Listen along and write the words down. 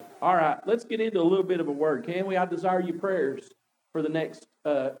All right, let's get into a little bit of a word, can we? I desire your prayers for the next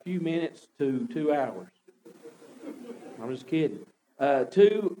few minutes to 2 hours. I'm just kidding. I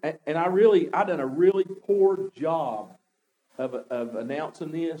done a really poor job of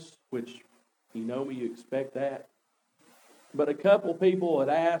announcing this, which you know me, you expect that. But a couple people had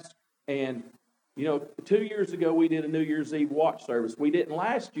asked, and 2 years ago we did a New Year's Eve watch service. We didn't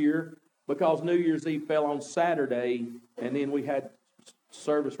last year because New Year's Eve fell on Saturday, and then we had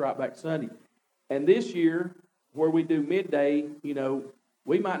service right back Sunday. And this year, where we do midday,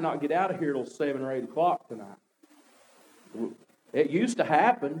 we might not get out of here till 7 or 8 o'clock tonight. It used to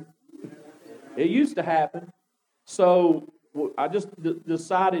happen. So I just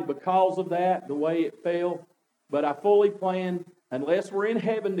decided because of that, the way it fell. But I fully plan, unless we're in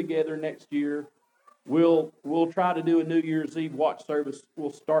heaven together next year, we'll try to do a New Year's Eve watch service.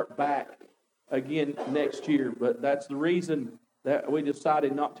 We'll start back again next year. But that's the reason that we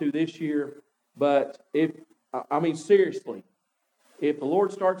decided not to this year. But seriously, if the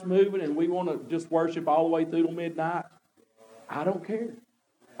Lord starts moving and we want to just worship all the way through till midnight, I don't care.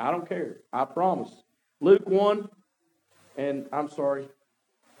 I promise. Luke 1, and I'm sorry.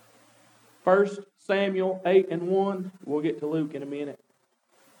 1 Samuel 8 and 1. We'll get to Luke in a minute.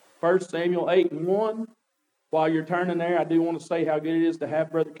 1 Samuel 8 and 1. While you're turning there, I do want to say how good it is to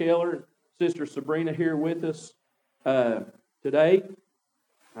have Brother Keller and Sister Sabrina here with us today.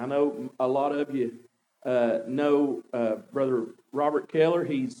 I know a lot of you know Brother Robert Keller.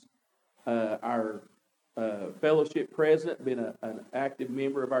 He's our fellowship president, been an active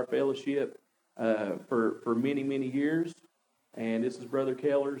member of our fellowship for many, many years. And this is Brother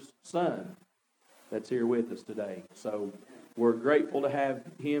Keller's son that's here with us today. So we're grateful to have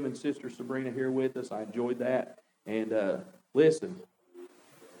him and Sister Sabrina here with us. I enjoyed that. And listen,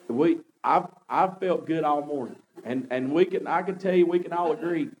 I've felt good all morning. And I can tell you, we can all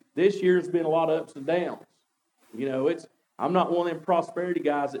agree, this year's been a lot of ups and downs. I'm not one of them prosperity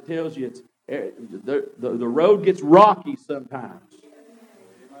guys that tells you the road gets rocky sometimes.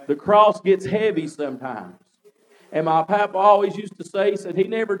 The cross gets heavy sometimes. And my papa always used to say, he said, he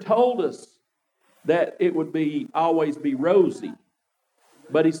never told us that it would always be rosy.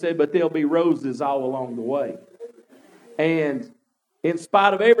 But he said, but there'll be roses all along the way. And in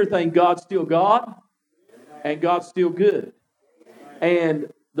spite of everything, God's still God. And God's still good. And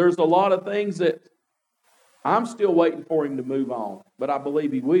there's a lot of things that I'm still waiting for him to move on. But I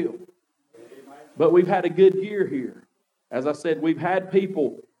believe he will. But we've had a good year here. As I said, we've had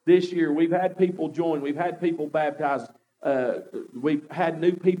people this year. We've had people join. We've had people baptized. We've had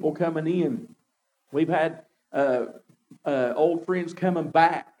new people coming in. We've had old friends coming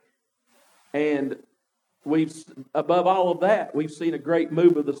back. And above all of that, we've seen a great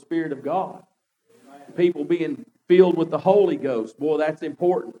move of the Spirit of God. People being filled with the Holy Ghost. Boy, that's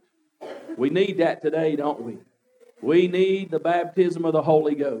important. We need that today, don't we? We need the baptism of the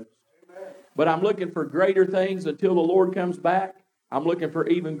Holy Ghost. But I'm looking for greater things until the Lord comes back. I'm looking for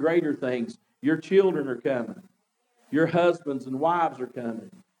even greater things. Your children are coming. Your husbands and wives are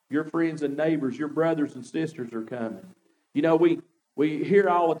coming. Your friends and neighbors, your brothers and sisters are coming. We hear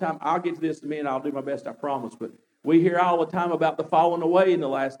all the time, I'll get to this in a minute, I'll do my best, I promise, but we hear all the time about the falling away in the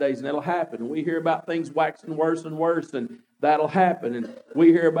last days, and that'll happen. And we hear about things waxing worse and worse, and that'll happen. And we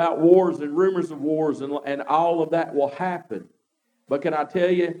hear about wars and rumors of wars, and all of that will happen. But can I tell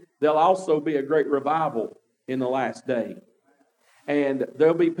you, there'll also be a great revival in the last day. And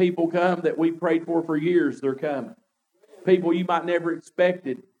there'll be people come that we prayed for years, they're coming. People you might never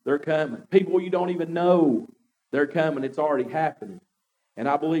expected, they're coming. People you don't even know, they're coming. It's already happening. And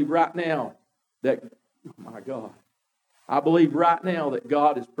I believe right now that, oh my God, I believe right now that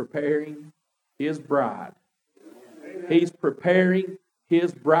God is preparing His bride. He's preparing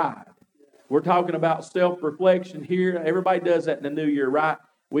His bride. We're talking about self-reflection here. Everybody does that in the new year, right?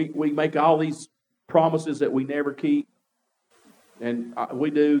 We make all these promises that we never keep. And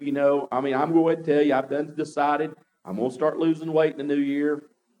we do, I'm going to tell you, I've decided I'm going to start losing weight in the new year.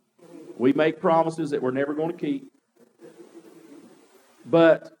 We make promises that we're never going to keep.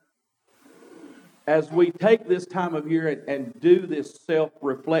 But as we take this time of year and do this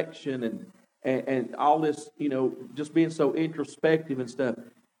self-reflection and all this, just being so introspective and stuff,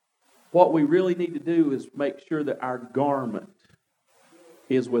 what we really need to do is make sure that our garment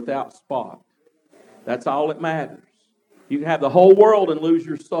is without spot. That's all that matters. You can have the whole world and lose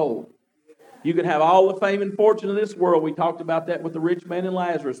your soul. You can have all the fame and fortune of this world. We talked about that with the rich man and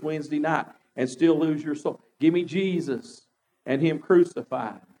Lazarus Wednesday night, and still lose your soul. Give me Jesus and Him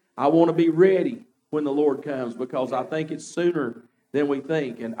crucified. I want to be ready when the Lord comes, because I think it's sooner than we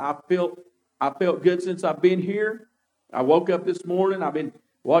think. And I felt good since I've been here. I woke up this morning. I've been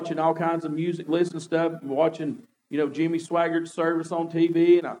watching all kinds of music, listening to stuff, watching, Jimmy Swaggart's service on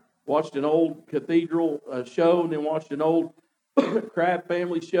TV, and I watched an old cathedral show, and then watched an old Crab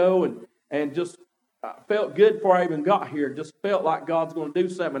family show, and just felt good before I even got here. Just felt like God's going to do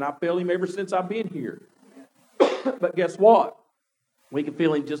something. I felt Him ever since I've been here. But guess what? We can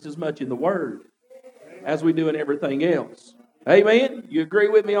feel Him just as much in the Word as we do in everything else. Amen? You agree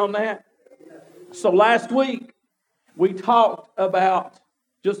with me on that? So last week, we talked about,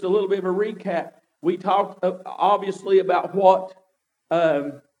 just a little bit of a recap, we talked obviously about what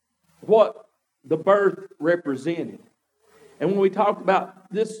the birth represented. And when we talked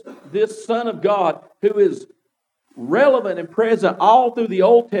about this Son of God, who is relevant and present all through the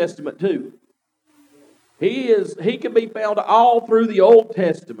Old Testament too. He can be found all through the Old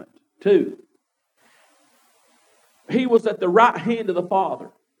Testament too. He was at the right hand of the Father.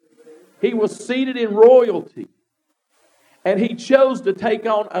 He was seated in royalty. And He chose to take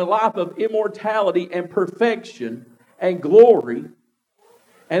on a life of immortality and perfection and glory.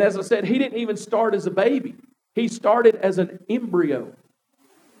 And as I said, He didn't even start as a baby. He started as an embryo.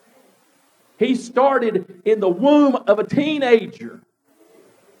 He started in the womb of a teenager.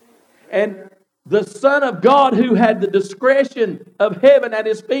 And the Son of God, who had the discretion of heaven at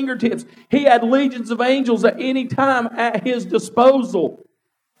His fingertips, He had legions of angels at any time at His disposal,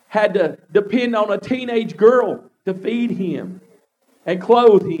 had to depend on a teenage girl to feed Him and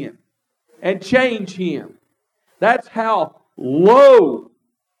clothe Him and change Him. That's how low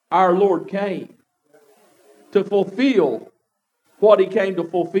our Lord came to fulfill what He came to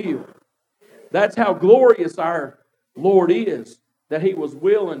fulfill. That's how glorious our Lord is, that He was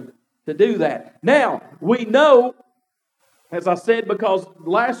willing to do that. Now, we know, as I said, because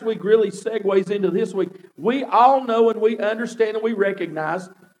last week really segues into this week, we all know and we understand and we recognize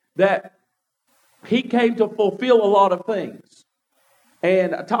that He came to fulfill a lot of things.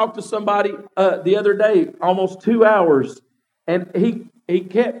 And I talked to somebody the other day, almost 2 hours, and he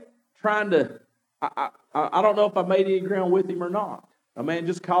kept trying to, I don't know if I made any ground with him or not. A man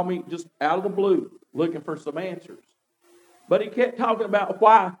just called me just out of the blue, looking for some answers. But he kept talking about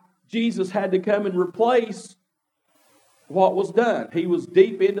why Jesus had to come and replace what was done. He was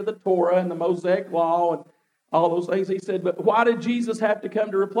deep into the Torah and the Mosaic Law and all those things. He said, but why did Jesus have to come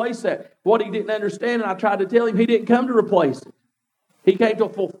to replace that? What he didn't understand, and I tried to tell him, He didn't come to replace it. He came to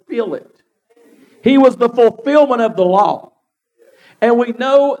fulfill it. He was the fulfillment of the law. And we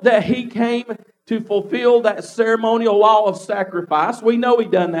know that He came to fulfill that ceremonial law of sacrifice. We know He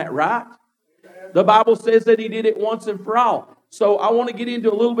done that, right? The Bible says that He did it once and for all. So I want to get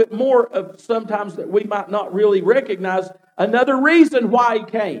into a little bit more of sometimes that we might not really recognize another reason why He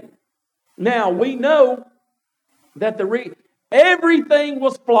came. Now, we know that everything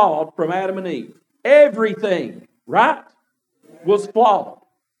was flawed from Adam and Eve. Everything, right, was flawed.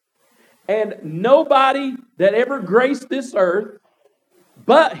 And nobody that ever graced this earth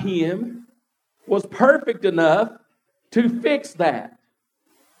but Him was perfect enough to fix that.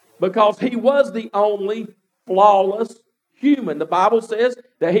 Because He was the only flawless human. The Bible says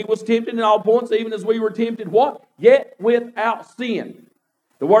that He was tempted in all points, even as we were tempted, what? Yet without sin.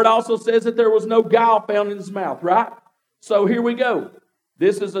 The Word also says that there was no guile found in His mouth, right? So here we go.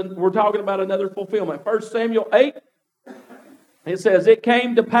 We're talking about another fulfillment. 1 Samuel 8, it says, it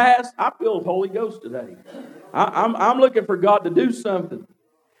came to pass. I feel the Holy Ghost today. I'm looking for God to do something.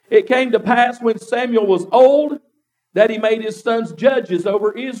 It came to pass when Samuel was old that he made his sons judges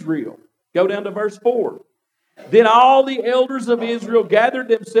over Israel. Go down to verse 4. Then all the elders of Israel gathered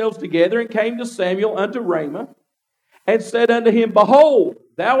themselves together and came to Samuel unto Ramah and said unto him, Behold,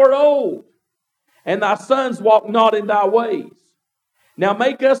 thou art old, and thy sons walk not in thy ways. Now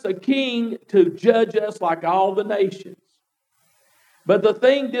make us a king to judge us like all the nations. But the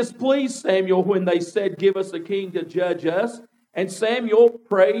thing displeased Samuel when they said, Give us a king to judge us. And Samuel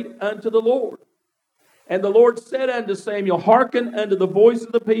prayed unto the Lord. And the Lord said unto Samuel, Hearken unto the voice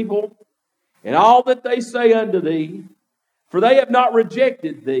of the people, and all that they say unto thee, for they have not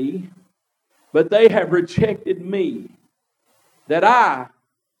rejected thee, but they have rejected me, that I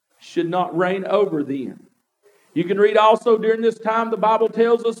should not reign over them. You can read also during this time, the Bible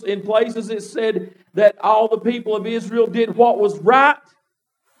tells us in places it said that all the people of Israel did what was right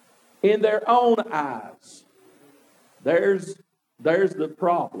in their own eyes. There's the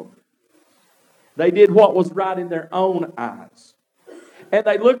problem. They did what was right in their own eyes. And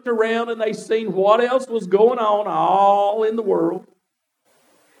they looked around and they seen what else was going on all in the world.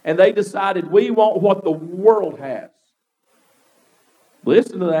 And they decided, we want what the world has.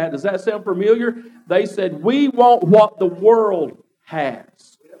 Listen to that. Does that sound familiar? They said, we want what the world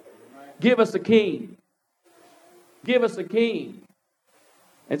has. Give us a king. Give us a king.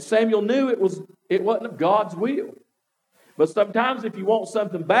 And Samuel knew it wasn't of God's will. But sometimes if you want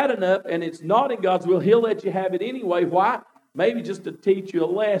something bad enough and it's not in God's will, He'll let you have it anyway. Why? Maybe just to teach you a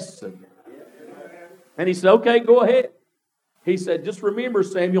lesson. And he said, okay, go ahead. He said, just remember,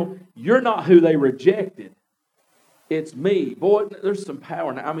 Samuel, you're not who they rejected. It's me. Boy, there's some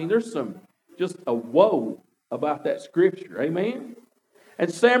power now. I mean, there's just a woe about that scripture. Amen?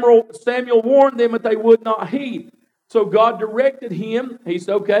 And Samuel warned them that they would not heed. So God directed him. He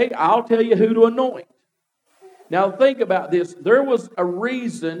said, okay, I'll tell you who to anoint. Now think about this. There was a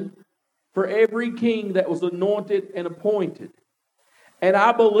reason for every king that was anointed and appointed. And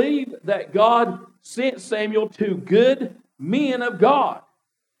I believe that God sent Samuel to good men of God.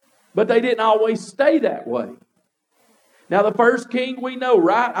 But they didn't always stay that way. Now the first king we know,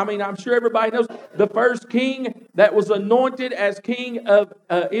 right? I mean, I'm sure everybody knows. The first king that was anointed as king of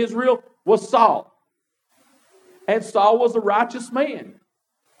Israel was Saul. And Saul was a righteous man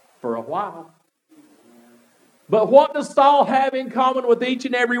for a while. But what does Saul have in common with each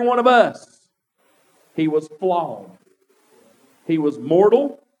and every one of us? He was flawed. He was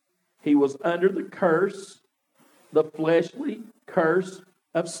mortal. He was under the curse, the fleshly curse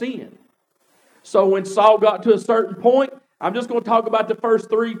of sin. So when Saul got to a certain point, I'm just going to talk about the first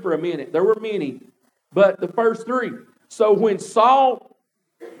three for a minute. There were many, but the first three. So when Saul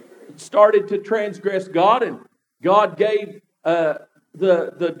started to transgress God, and God gave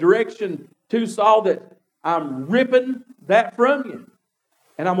the direction to Saul that I'm ripping that from you,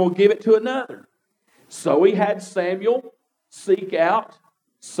 and I'm going to give it to another. So he had Samuel seek out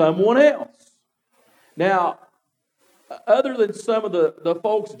someone else. Now, other than some of the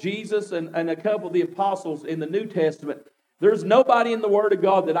folks, Jesus and a couple of the apostles in the New Testament, there's nobody in the Word of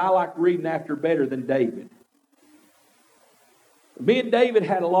God that I like reading after better than David. Me and David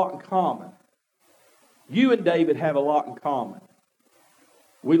had a lot in common. You and David have a lot in common.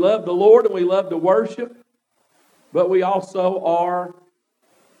 We love the Lord and we love to worship, but we also are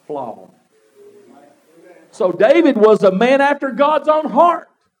flawed. So David was a man after God's own heart,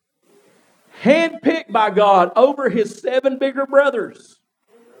 handpicked by God over his 7 bigger brothers,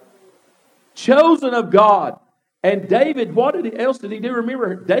 chosen of God. And David, else did he do?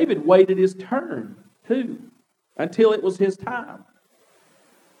 Remember, David waited his turn too, until it was his time.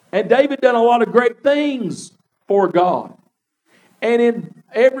 And David done a lot of great things for God. And in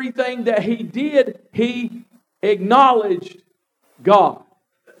everything that he did, he acknowledged God.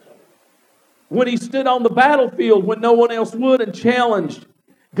 When he stood on the battlefield when no one else would and challenged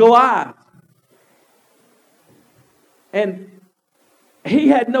Goliath. And he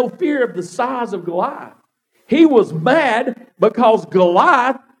had no fear of the size of Goliath. He was mad because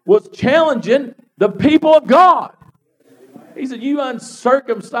Goliath was challenging the people of God. He said, you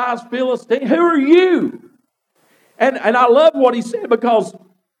uncircumcised Philistine, who are you? And I love what he said, because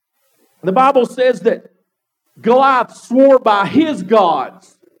the Bible says that Goliath swore by his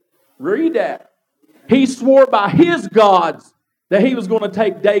gods. Read that. He swore by his gods that he was going to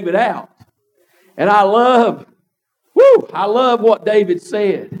take David out. And I love what David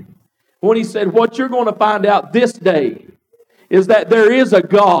said. When he said, what you're going to find out this day is that there is a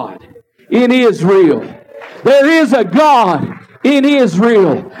God in Israel. There is a God in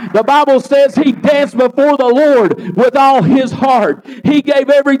Israel. The Bible says he danced before the Lord with all his heart. He gave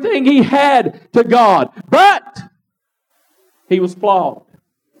everything he had to God. He was flawed.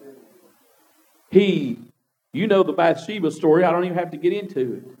 You know the Bathsheba story. I don't even have to get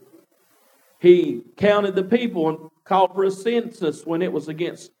into it. He counted the people and called for a census when it was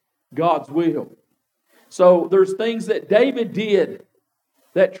against God's will. So there's things that David did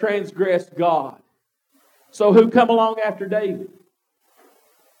that transgressed God. So who come along after David?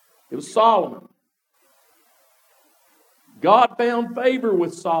 It was Solomon. God found favor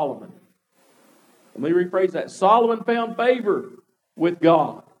with Solomon. Let me rephrase that. Solomon found favor with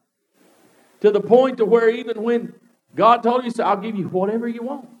God. To the point to where even when God told him, he said, I'll give you whatever you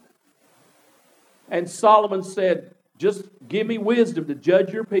want. And Solomon said, just give me wisdom to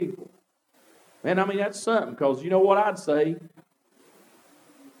judge your people. Man, I mean, that's something, because you know what I'd say?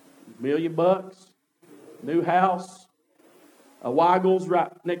 $1 million, new house, a Weigel's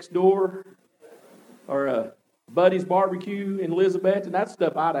right next door, or a Buddy's barbecue in Elizabeth, and that's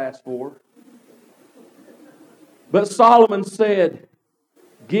stuff I'd ask for. But Solomon said,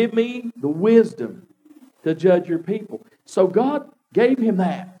 give me the wisdom to judge your people. So God gave him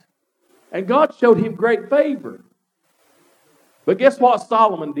that. And God showed him great favor. But guess what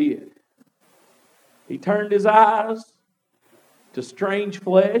Solomon did? He turned his eyes to strange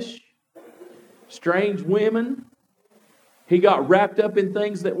flesh, strange women. He got wrapped up in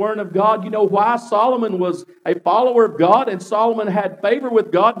things that weren't of God. You know why? Solomon was a follower of God, and Solomon had favor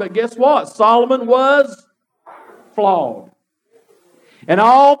with God, but guess what? Solomon was flawed. And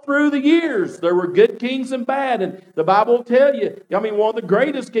all through the years, there were good kings and bad. And the Bible will tell you, one of the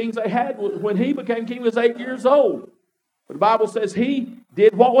greatest kings they had when he became king was 8 years old. But the Bible says he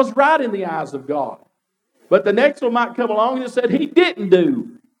did what was right in the eyes of God. But the next one might come along and said he didn't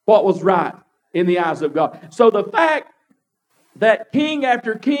do what was right in the eyes of God. So the fact that king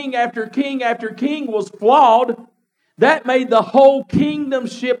after king after king after king was flawed, that made the whole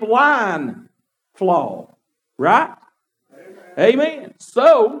kingdomship line flawed. Right? Amen.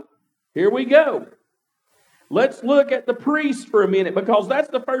 So, here we go. Let's look at the priest for a minute, because that's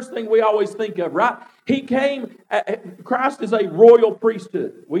the first thing we always think of, right? Christ is a royal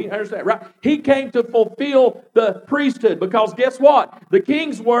priesthood. We understand, right? He came to fulfill the priesthood, because guess what? The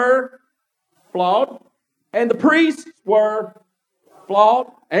kings were flawed, and the priests were flawed.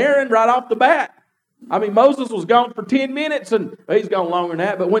 Aaron, right off the bat. Moses was gone for 10 minutes, and he's gone longer than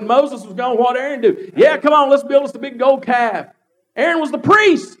that. But when Moses was gone, what did Aaron do? Yeah, come on, let's build us a big gold calf. Aaron was the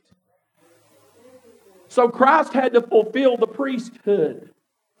priest. So Christ had to fulfill the priesthood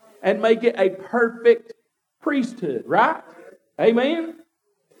and make it a perfect priesthood, right? Amen?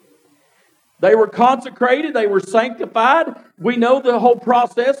 They were consecrated. They were sanctified. We know the whole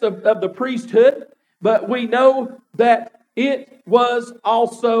process of the priesthood, but we know that it was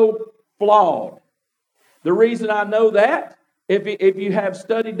also flawed. The reason I know that, if you have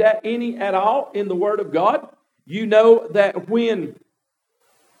studied that any at all in the Word of God, you know that when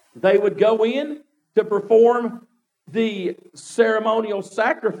they would go in to perform the ceremonial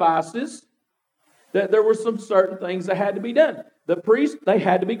sacrifices, that there were some certain things that had to be done. The priests, they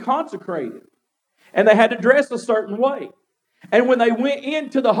had to be consecrated. And they had to dress a certain way. And when they went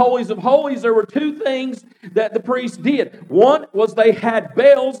into the holies of holies, there were two things that the priests did. One was they had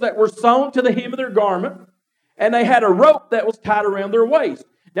bells that were sewn to the hem of their garment, and they had a rope that was tied around their waist.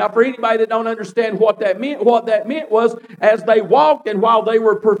 Now, for anybody that don't understand what that meant was, as they walked and while they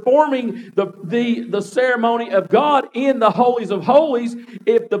were performing the ceremony of God in the holies of holies,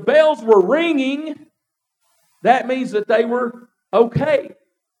 if the bells were ringing, that means that they were okay.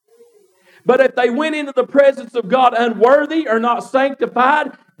 But if they went into the presence of God unworthy or not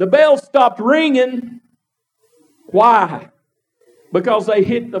sanctified, the bells stopped ringing. Why? Because they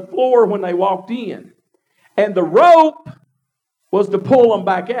hit the floor when they walked in. And the rope was to pull them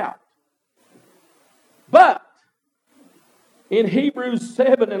back out. But in Hebrews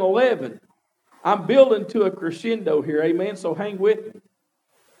 7 and 11, I'm building to a crescendo here, amen, so hang with me.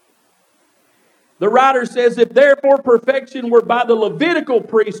 The writer says, if therefore perfection were by the Levitical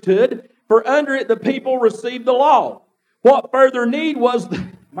priesthood, for under it the people received the law. What further need was,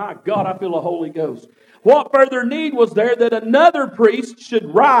 my God, I feel the Holy Ghost. What further need was there that another priest should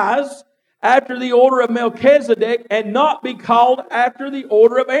rise after the order of Melchizedek and not be called after the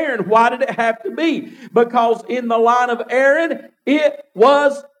order of Aaron? Why did it have to be? Because in the line of Aaron, it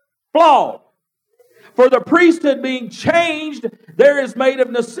was flawed. For the priesthood being changed, there is made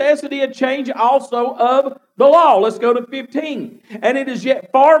of necessity a change also of the law. Let's go to 15. And it is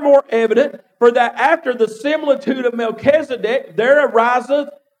yet far more evident, for that after the similitude of Melchizedek, there ariseth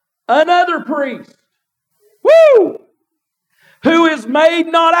another priest. Woo! Who is made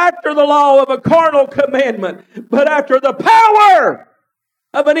not after the law of a carnal commandment, but after the power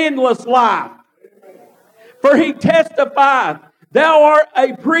of an endless life. For he testifieth, thou art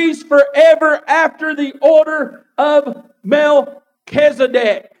a priest forever after the order of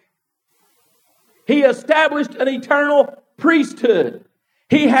Melchizedek. He established an eternal priesthood.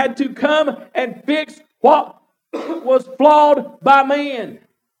 He had to come and fix what was flawed by man.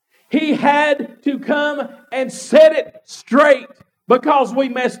 He had to come and set it straight because we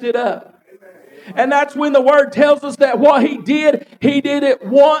messed it up. And that's when the Word tells us that what He did it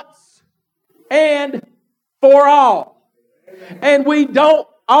once and for all. And we don't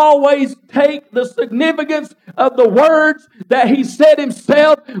always take the significance of the words that He said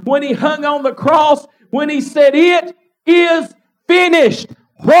Himself when He hung on the cross, when He said, "It is finished."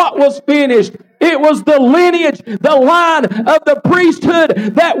 What was finished? It was the lineage, the line of the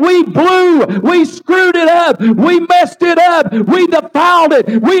priesthood that we blew. We screwed it up. We messed it up. We defiled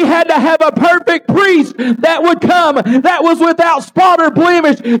it. We had to have a perfect priest that would come, that was without spot or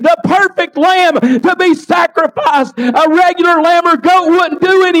blemish, the perfect lamb to be sacrificed. A regular lamb or goat wouldn't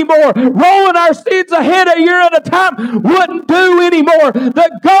do anymore. Rolling our sins ahead a year at a time wouldn't do anymore.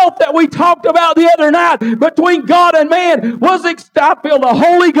 The gulf that we talked about the other night between God and man was, I feel the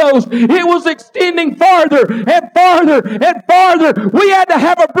Holy Ghost. It was extending farther and farther and farther. We had to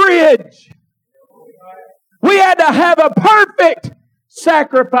have a bridge. We had to have a perfect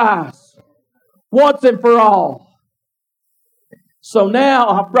sacrifice once and for all. So now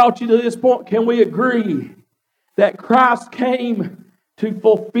I've brought you to this point. Can we agree that Christ came to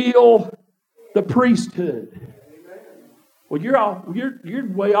fulfill the priesthood? Well, you're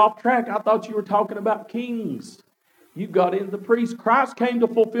way off track. I thought you were talking about kings. You got into the priest. Christ came to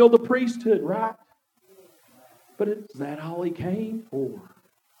fulfill the priesthood, right? But is that all He came for?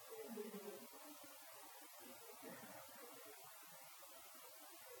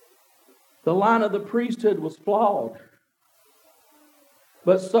 The line of the priesthood was flawed.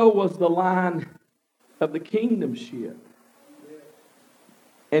 But so was the line of the kingdomship.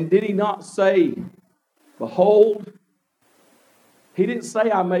 And did He not say, behold, He didn't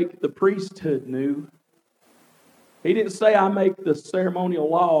say I make the priesthood new. He didn't say I make the ceremonial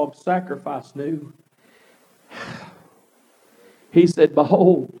law of sacrifice new. He said,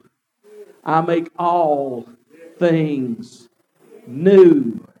 behold, I make all things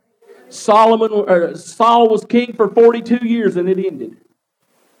new. Saul was king for 42 years and it ended.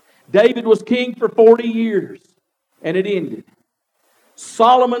 David was king for 40 years and it ended.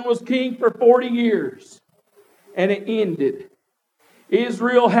 Solomon was king for 40 years and it ended.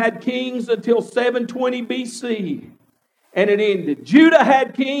 Israel had kings until 720 BC and it ended. Judah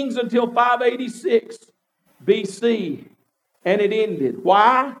had kings until 586 BC and it ended.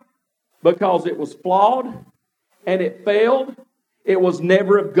 Why? Because it was flawed and it failed. It was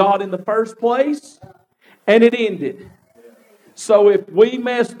never of God in the first place and it ended. So if we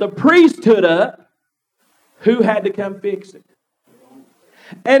messed the priesthood up, who had to come fix it?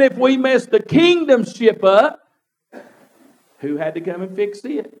 And if we messed the kingdomship up, who had to come and fix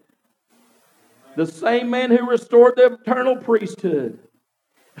it? The same man who restored the eternal priesthood.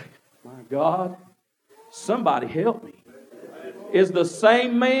 My God, somebody help me. Is the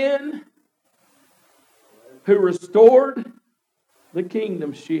same man who restored the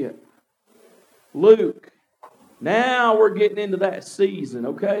kingdomship. Luke. Now we're getting into that season,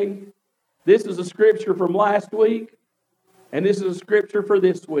 okay? This is a scripture from last week, and this is a scripture for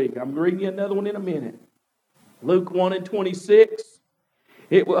this week. I'm reading you another one in a minute. Luke 1 and 26.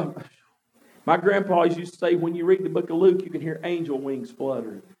 My grandpa used to say, when you read the book of Luke, you can hear angel wings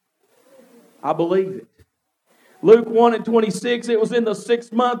fluttering. I believe it. Luke 1 and 26, it was in the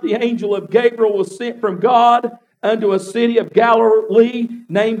 6th month, the angel of Gabriel was sent from God unto a city of Galilee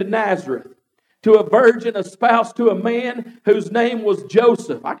named Nazareth, to a virgin espoused to a man whose name was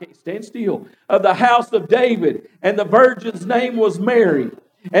Joseph. I can't stand still. Of the house of David. And the virgin's name was Mary.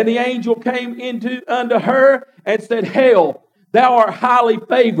 And the angel came unto her and said, Hail, thou art highly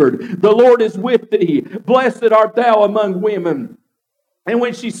favored. The Lord is with thee. Blessed art thou among women. And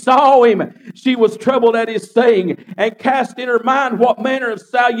when she saw him, she was troubled at his saying, and cast in her mind what manner of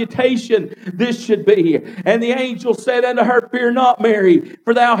salutation this should be. And the angel said unto her, Fear not, Mary,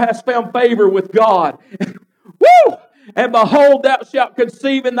 for thou hast found favor with God. Woo! And behold, thou shalt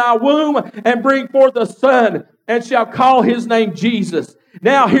conceive in thy womb, and bring forth a son, and shalt call his name Jesus.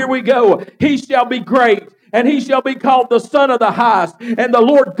 Now here we go. He shall be great, and he shall be called the Son of the Highest. And the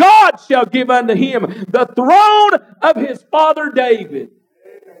Lord God shall give unto him the throne of his father David.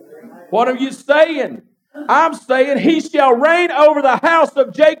 What are you saying? I'm saying he shall reign over the house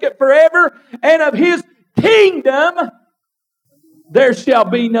of Jacob forever, and of his kingdom there shall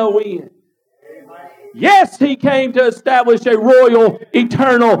be no end. Yes, he came to establish a royal,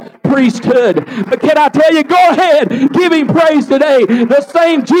 eternal priesthood. But can I tell you, go ahead, give him praise today. The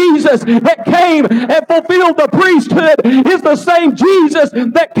same Jesus that came and fulfilled the priesthood is the same Jesus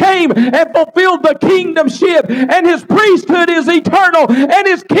that came and fulfilled the kingdomship. And his priesthood is eternal, and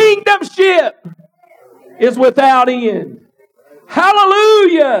his kingdomship is without end.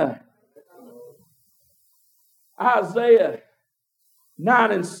 Hallelujah! Isaiah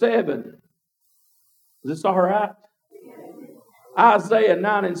 9 and 7. Is this all right? Isaiah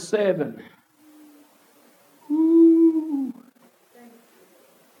 9 and 7. Ooh.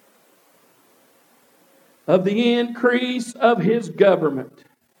 Of the increase of his government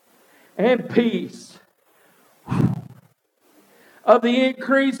and peace. Of the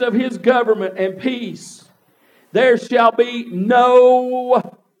increase of his government and peace, there shall be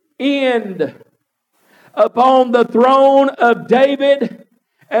no end upon the throne of David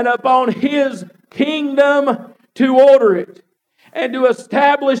and upon his kingdom, to order it and to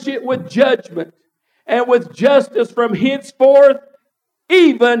establish it with judgment and with justice from henceforth,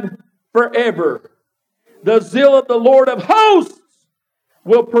 even forever. The zeal of the Lord of hosts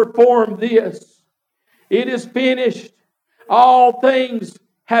will perform this. It is finished. All things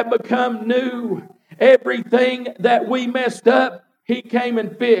have become new. Everything that we messed up, he came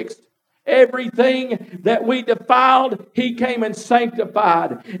and fixed. Everything that we defiled, He came and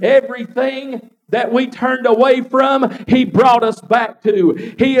sanctified. Everything that we turned away from, He brought us back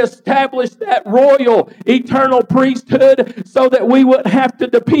to. He established that royal, eternal priesthood so that we wouldn't have to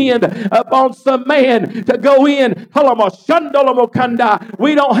depend upon some man to go in.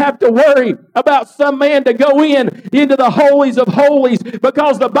 We don't have to worry about some man to go into the holies of holies,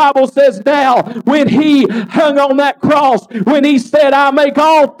 because the Bible says now, when He hung on that cross, when He said, I make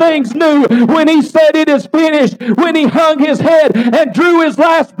all things new, when He said it is finished, when He hung His head and drew His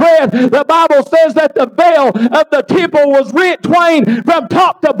last breath, the Bible says that the veil of the temple was rent twain from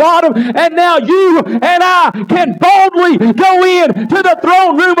top to bottom, and now you and I can boldly go in to the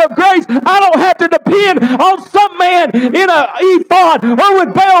throne room of grace. I don't have to depend on some man in an ephod or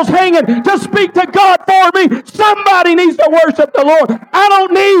with bells hanging to speak to God for me. Somebody needs to worship the Lord. I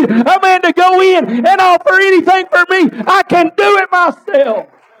don't need a man to go in and offer anything for me. I can do it myself.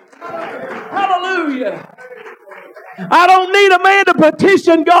 Hallelujah. I don't need a man to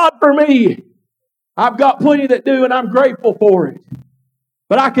petition God for me. I've got plenty that do, and I'm grateful for it.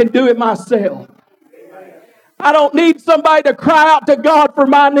 But I can do it myself. I don't need somebody to cry out to God for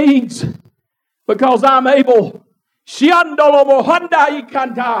my needs, because I'm able.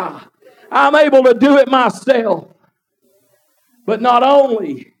 I'm able to do it myself. But not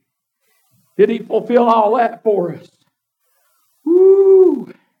only did He fulfill all that for us.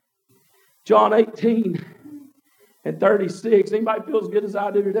 Woo! John 18:36. Anybody feel as good as I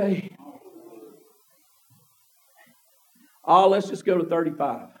do today? Oh, let's just go to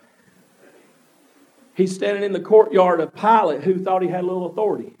 35. He's standing in the courtyard of Pilate, who thought he had a little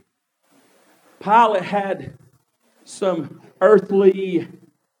authority. Pilate had some earthly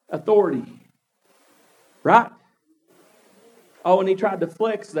authority. Right? Oh, and he tried to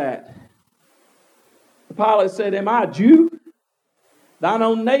flex that. Pilate said, Am I a Jew? Thine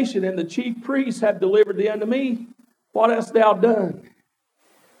own nation and the chief priests have delivered thee unto me. What hast thou done?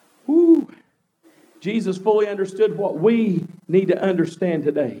 Woo. Jesus fully understood what we need to understand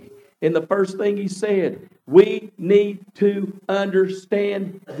today. And the first thing He said, we need to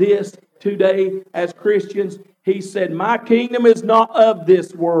understand this today as Christians. He said, my kingdom is not of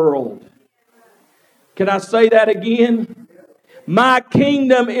this world. Can I say that again? My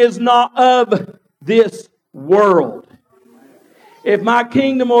kingdom is not of this world. If my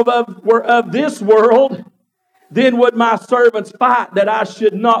kingdom were of this world, then would my servants fight that I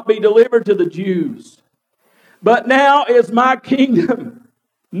should not be delivered to the Jews. But now is my kingdom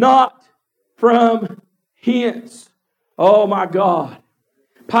not from hence. Oh my God.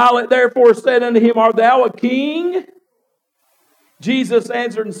 Pilate therefore said unto him, Art thou a king? Jesus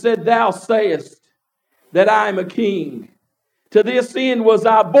answered and said, Thou sayest that I am a king. To this end was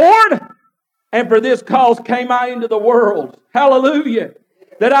I born, and for this cause came I into the world. Hallelujah.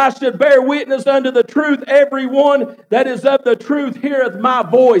 That I should bear witness unto the truth. Everyone that is of the truth heareth my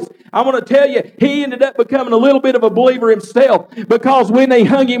voice. I want to tell you, he ended up becoming a little bit of a believer himself, because when they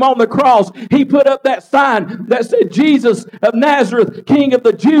hung him on the cross, he put up that sign that said, Jesus of Nazareth, King of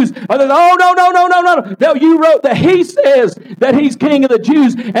the Jews. I said, no. No, you wrote that he says that he's King of the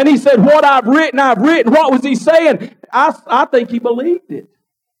Jews. And he said, what I've written. What was he saying? I think he believed it.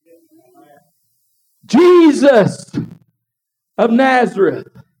 Jesus of Nazareth,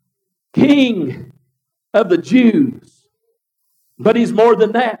 King of the Jews. But he's more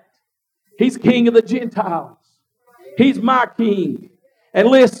than that. He's King of the Gentiles. He's my King. And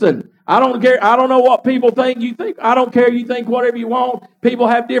listen, I don't care. I don't know what people think. You think, I don't care. You think whatever you want. People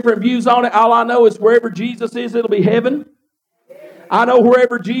have different views on it. All I know is wherever Jesus is, it'll be heaven. I know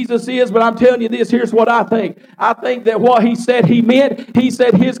wherever Jesus is, but I'm telling you this, here's what I think. I think that what he said he meant, he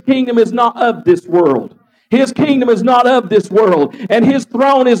said his kingdom is not of this world. His kingdom is not of this world, and his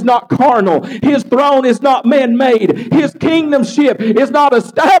throne is not carnal. His throne is not man-made. His kingdomship is not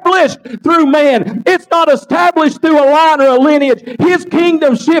established through man. It's not established through a line or a lineage. His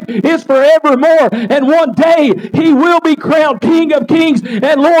kingdomship is forevermore, and one day he will be crowned King of kings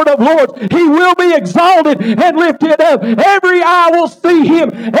and Lord of lords. He will be exalted and lifted up. Every eye will see him.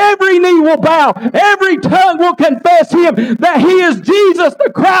 Every knee will bow. Every tongue will confess him that he is Jesus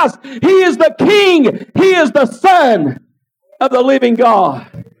the Christ. He is the King. He is the Son of the living God.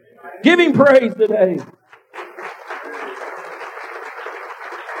 Give him praise today.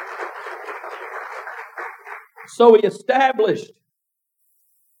 So he established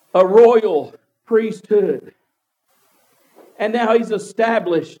a royal priesthood. And now he's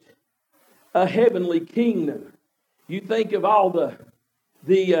established a heavenly kingdom. You think of all the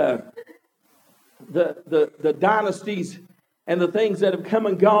dynasties and the things that have come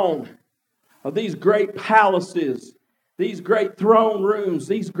and gone, of these great palaces, these great throne rooms,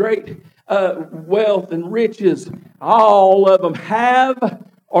 these great wealth and riches, all of them have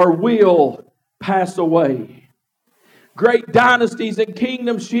or will pass away. Great dynasties and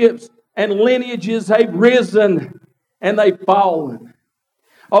kingdomships and lineages, they've risen and they've fallen.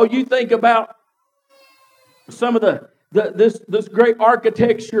 Oh, you think about some of this great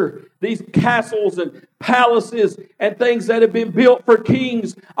architecture, these castles and palaces and things that have been built for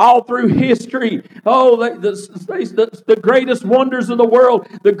kings all through history. Oh, the greatest wonders of the world,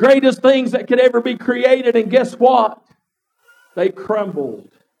 the greatest things that could ever be created. And guess what? They crumbled.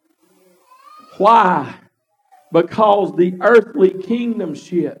 Why? Because the earthly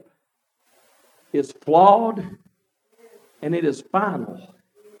kingdomship is flawed and it is final.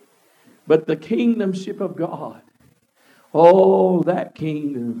 But the kingdomship of God, oh, that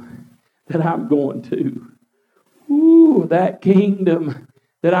kingdom that I'm going to. Ooh, that kingdom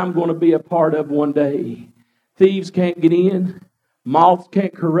that I'm going to be a part of one day. Thieves can't get in. Moths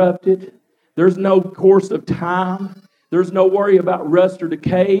can't corrupt it. There's no course of time. There's no worry about rust or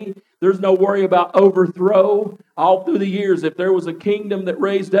decay. There's no worry about overthrow. All through the years, if there was a kingdom that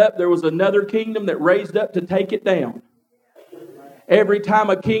raised up, there was another kingdom that raised up to take it down. Every time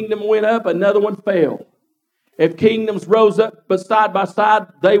a kingdom went up, another one fell. If kingdoms rose up but side by side,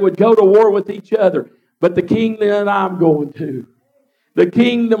 they would go to war with each other. But the kingdom that I'm going to, the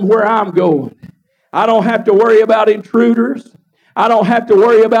kingdom where I'm going, I don't have to worry about intruders. I don't have to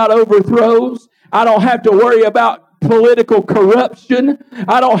worry about overthrows. I don't have to worry about political corruption.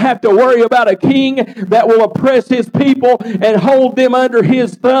 I don't have to worry about a king that will oppress his people and hold them under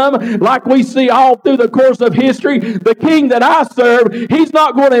his thumb like we see all through the course of history. The king that I serve, he's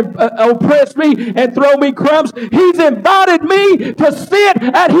not going to oppress me and throw me crumbs. He's invited me to sit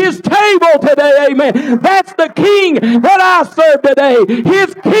at his table today. Amen. That's the king that I serve today.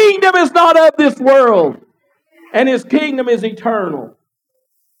 His kingdom is not of this world, and his kingdom is eternal.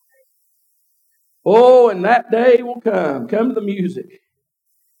 Oh, and that day will come. Come to the music.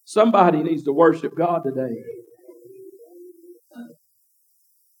 Somebody needs to worship God today.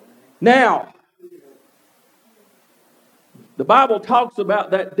 Now, the Bible talks about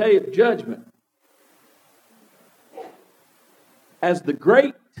that day of judgment as the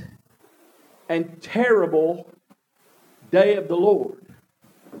great and terrible day of the Lord.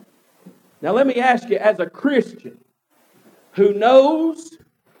 Now, let me ask you, as a Christian who knows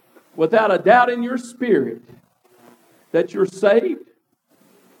without a doubt in your spirit that you're saved,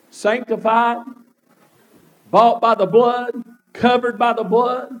 sanctified, bought by the blood, covered by the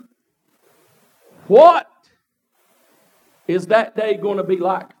blood, what is that day going to be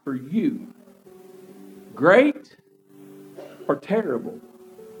like for you? Great or terrible?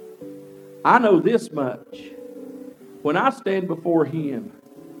 I know this much. When I stand before Him,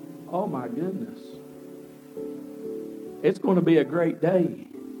 oh my goodness, it's going to be a great day.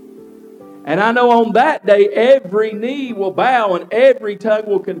 And I know on that day, every knee will bow and every tongue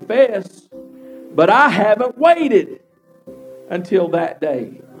will confess. But I haven't waited until that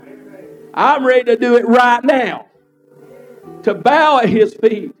day. I'm ready to do it right now. To bow at His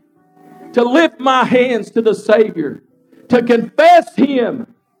feet. To lift my hands to the Savior. To confess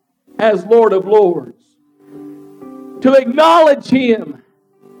Him as Lord of Lords. To acknowledge Him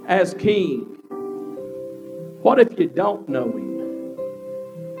as King. What if you don't know Him?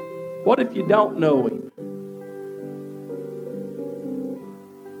 What if you don't know Him?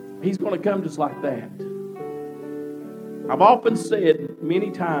 He's going to come just like that. I've often said many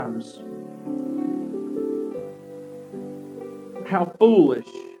times how foolish,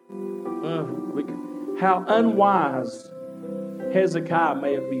 how unwise Hezekiah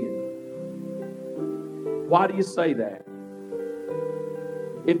may have been. Why do you say that?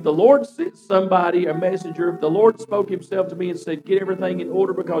 If the Lord sent somebody, a messenger, if the Lord spoke Himself to me and said, get everything in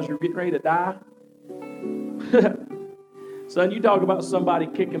order because you're getting ready to die. Son, you talk about somebody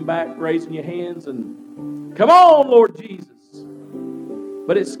kicking back, raising your hands, and come on, Lord Jesus.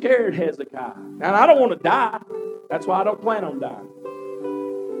 But it scared Hezekiah. Now, I don't want to die. That's why I don't plan on dying.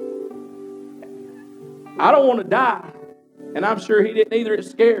 I don't want to die. And I'm sure he didn't either. It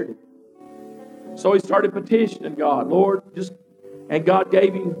scared him. So he started petitioning God, Lord, and God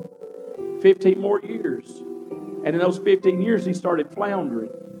gave him 15 more years. And in those 15 years, he started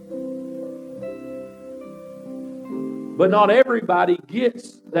floundering. But not everybody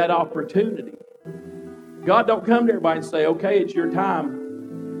gets that opportunity. God don't come to everybody and say, okay, it's your time.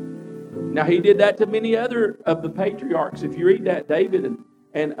 Now, He did that to many other of the patriarchs. If you read that, David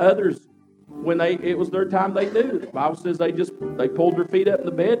and others, when it was their time, they knew. The Bible says they pulled their feet up in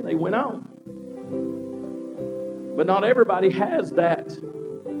the bed and they went on. But not everybody has that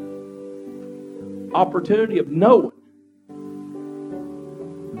opportunity of knowing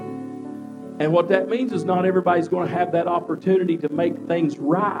And what that means is not everybody's going to have that opportunity to make things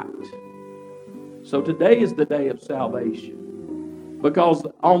right. So today is the day of salvation. Because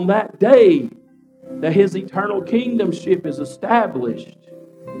on that day that His eternal kingdomship is established,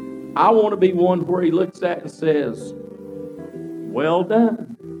 I want to be one where He looks at and says, well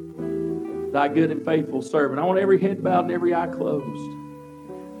done, thy good and faithful servant. I want every head bowed and every eye closed.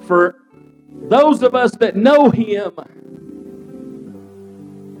 For those of us that know Him,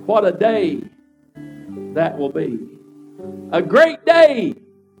 what a day that will be. A great day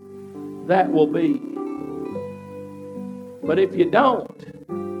that will be. But if you don't,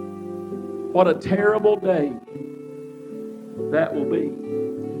 what a terrible day that will be.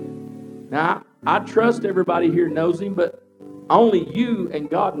 Now, I trust everybody here knows Him, but only you and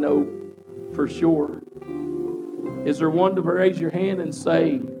God know for sure. Is there one to raise your hand and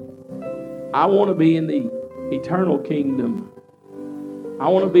say, I want to be in the eternal kingdom. I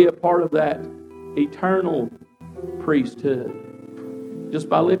want to be a part of that eternal priesthood. Just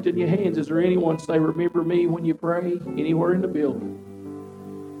by lifting your hands, is there anyone say, remember me when you pray anywhere in the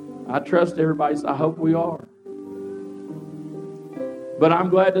building? I trust everybody. I hope we are. But I'm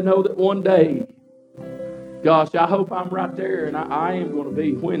glad to know that one day, gosh, I hope I'm right there, and I am going to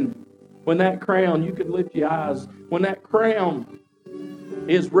be. When that crown, you can lift your eyes, when that crown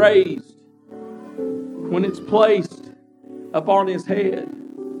is raised, when it's placed upon His head,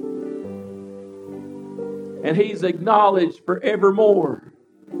 and He's acknowledged forevermore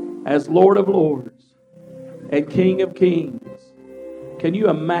as Lord of Lords and King of Kings. Can you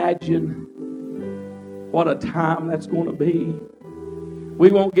imagine what a time that's going to be? We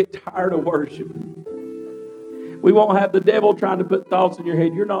won't get tired of worshiping. We won't have the devil trying to put thoughts in your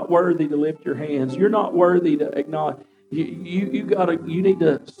head. You're not worthy to lift your hands. You're not worthy to acknowledge. You need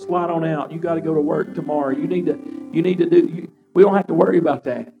to slide on out. You got to go to work tomorrow. We don't have to worry about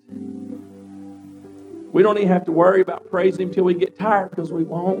that. We don't even have to worry about praising Him till we get tired, because we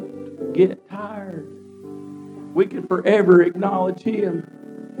won't get tired. We can forever acknowledge Him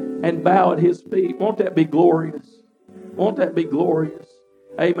and bow at His feet. Won't that be glorious? Won't that be glorious?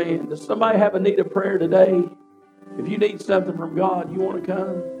 Amen. Does somebody have a need of prayer today? If you need something from God, you want to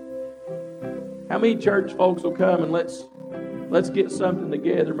come? How many church folks will come and let's get something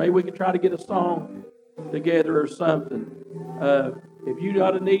together? Maybe we can try to get a song together or something. If you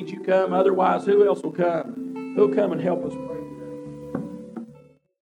got a need, you come. Otherwise, who else will come? Who'll come and help us pray?